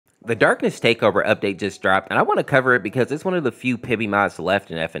The Darkness Takeover update just dropped, and I want to cover it because it's one of the few Pibby mods left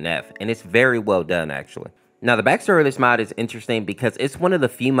in FNF, and it's very well done actually. Now the backstory of this mod is interesting because it's one of the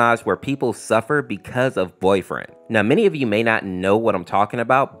few mods where people suffer because of boyfriend. Now many of you may not know what I'm talking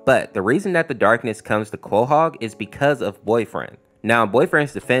about, but the reason that the darkness comes to Quahog is because of boyfriend. Now in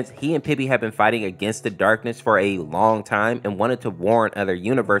Boyfriend's defense, he and Pibby have been fighting against the darkness for a long time and wanted to warn other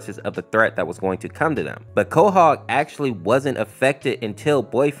universes of the threat that was going to come to them. But Quahog actually wasn't affected until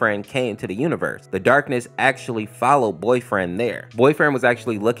Boyfriend came to the universe. The darkness actually followed Boyfriend there. Boyfriend was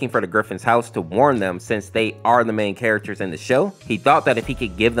actually looking for the Griffin's house to warn them since they are the main characters in the show. He thought that if he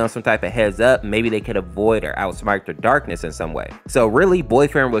could give them some type of heads up, maybe they could avoid or outsmart the darkness in some way. So really,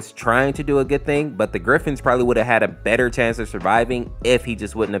 Boyfriend was trying to do a good thing, but the Griffins probably would have had a better chance of surviving if he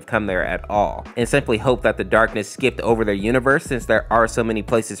just wouldn't have come there at all, and simply hope that the darkness skipped over their universe since there are so many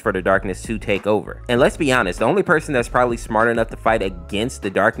places for the darkness to take over. And let's be honest, the only person that's probably smart enough to fight against the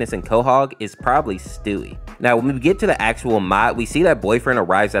darkness in Quahog is probably Stewie. Now when we get to the actual mod, we see that Boyfriend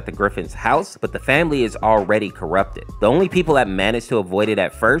arrives at the Griffin's house, but the family is already corrupted. The only people that managed to avoid it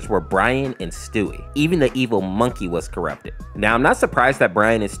at first were Brian and Stewie. Even the evil monkey was corrupted. Now I'm not surprised that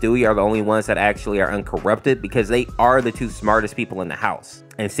Brian and Stewie are the only ones that actually are uncorrupted because they are the two smartest people in the house.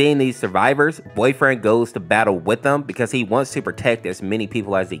 And seeing these survivors, Boyfriend goes to battle with them because he wants to protect as many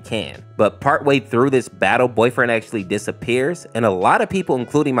people as he can. But partway through this battle, Boyfriend actually disappears, and a lot of people,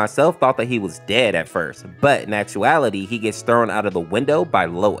 including myself, thought that he was dead at first, but in actuality, he gets thrown out of the window by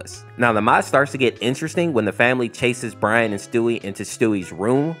Lois. Now the mod starts to get interesting when the family chases Brian and Stewie into Stewie's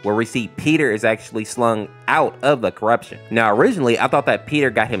room, where we see Peter is actually slung out of the corruption. Now originally, I thought that Peter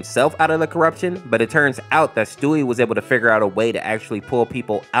got himself out of the corruption, but it turns out that Stewie was able to figure out a way to actually pull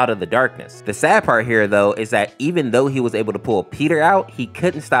people out of the darkness. The sad part here though is that even though he was able to pull Peter out, he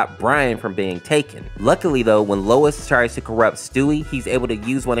couldn't stop Brian from being taken. Luckily though, when Lois tries to corrupt Stewie, he's able to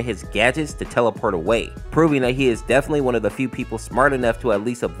use one of his gadgets to teleport away, proving that he is definitely one of the few people smart enough to at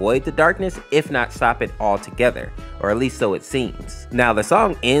least avoid the darkness, if not stop it altogether, or at least so it seems. Now the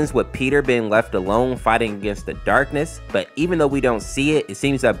song ends with Peter being left alone fighting against the darkness, but even though we don't see it, it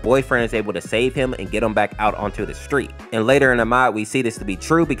seems that Boyfriend is able to save him and get him back out onto the street. And later in the mod, we see this to be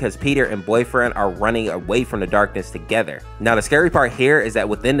true because Peter and Boyfriend are running away from the darkness together. Now the scary part here is that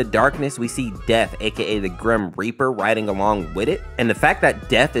within the darkness we see Death, aka the Grim Reaper, riding along with it, and the fact that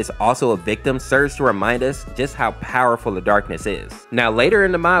Death is also a victim serves to remind us just how powerful the darkness is. Now later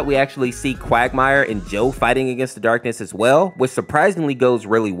in the mod we actually see Quagmire and Joe fighting against the darkness as well, which surprisingly goes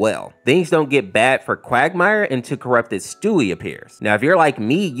really well. Things don't get bad for Quagmire until corrupted Stewie appears. Now if you're like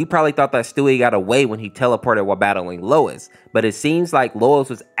me, you probably thought that Stewie got away when he teleported while battling Lois, but it seems like Lois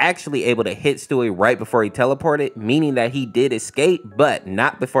was actually able to hit Stewie right before he teleported, meaning that he did escape, but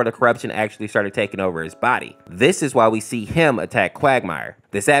not before the corruption actually started taking over his body. This is why we see him attack Quagmire.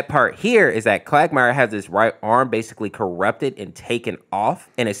 The sad part here is that Quagmire has his right arm basically corrupted and taken off,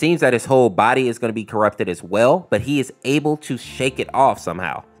 and it seems that his whole body is going to be corrupted as well, but he is able to shake it off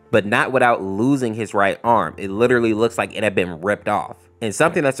somehow, but not without losing his right arm. It literally looks like it had been ripped off. And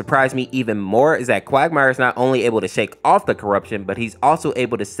something that surprised me even more is that Quagmire is not only able to shake off the corruption, but he's also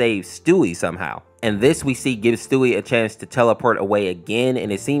able to save Stewie somehow. And this we see gives Stewie a chance to teleport away again,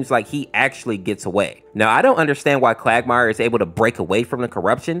 and it seems like he actually gets away. Now I don't understand why Quagmire is able to break away from the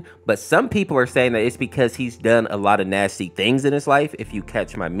corruption, but some people are saying that it's because he's done a lot of nasty things in his life, if you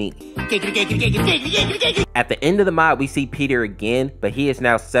catch my meaning. At the end of the mod we see Peter again, but he is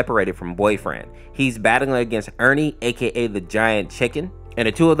now separated from Boyfriend. He's battling against Ernie, aka the giant chicken, and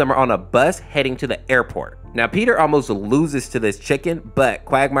the two of them are on a bus heading to the airport. Now Peter almost loses to this chicken, but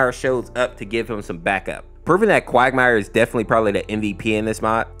Quagmire shows up to give him some backup, proving that Quagmire is definitely probably the MVP in this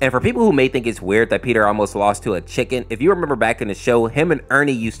mod. And for people who may think it's weird that Peter almost lost to a chicken, if you remember back in the show, him and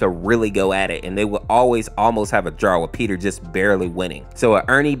Ernie used to really go at it, and they would always almost have a draw with Peter just barely winning. So with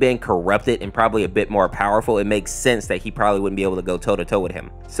Ernie being corrupted and probably a bit more powerful, it makes sense that he probably wouldn't be able to go toe to toe with him.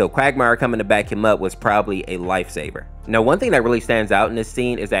 So Quagmire coming to back him up was probably a lifesaver. Now one thing that really stands out in this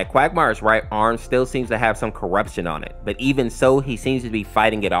scene is that Quagmire's right arm still seems to have some corruption on it, but even so he seems to be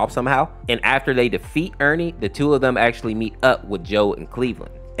fighting it off somehow. And after they defeat Ernie, the two of them actually meet up with Joe in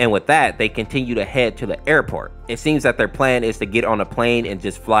Cleveland. And with that, they continue to head to the airport. It seems that their plan is to get on a plane and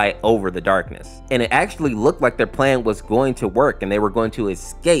just fly over the darkness. And it actually looked like their plan was going to work and they were going to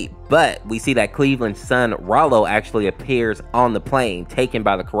escape, but we see that Cleveland's son Rollo actually appears on the plane, taken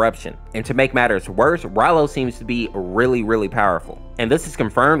by the corruption. And to make matters worse, Rollo seems to be really powerful. And this is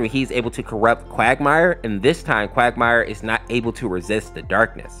confirmed when he's able to corrupt Quagmire, and this time Quagmire is not able to resist the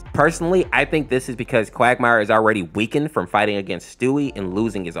darkness. Personally, I think this is because Quagmire is already weakened from fighting against Stewie and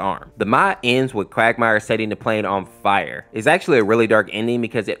losing his arm. The mod ends with Quagmire setting the plane on fire. It's actually a really dark ending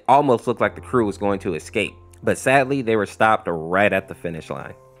because it almost looked like the crew was going to escape, but sadly they were stopped right at the finish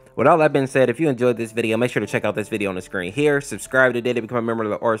line. With all that being said, if you enjoyed this video, make sure to check out this video on the screen here, subscribe today to become a member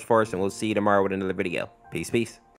of the Orseofkorse, and we'll see you tomorrow with another video. Peace, peace.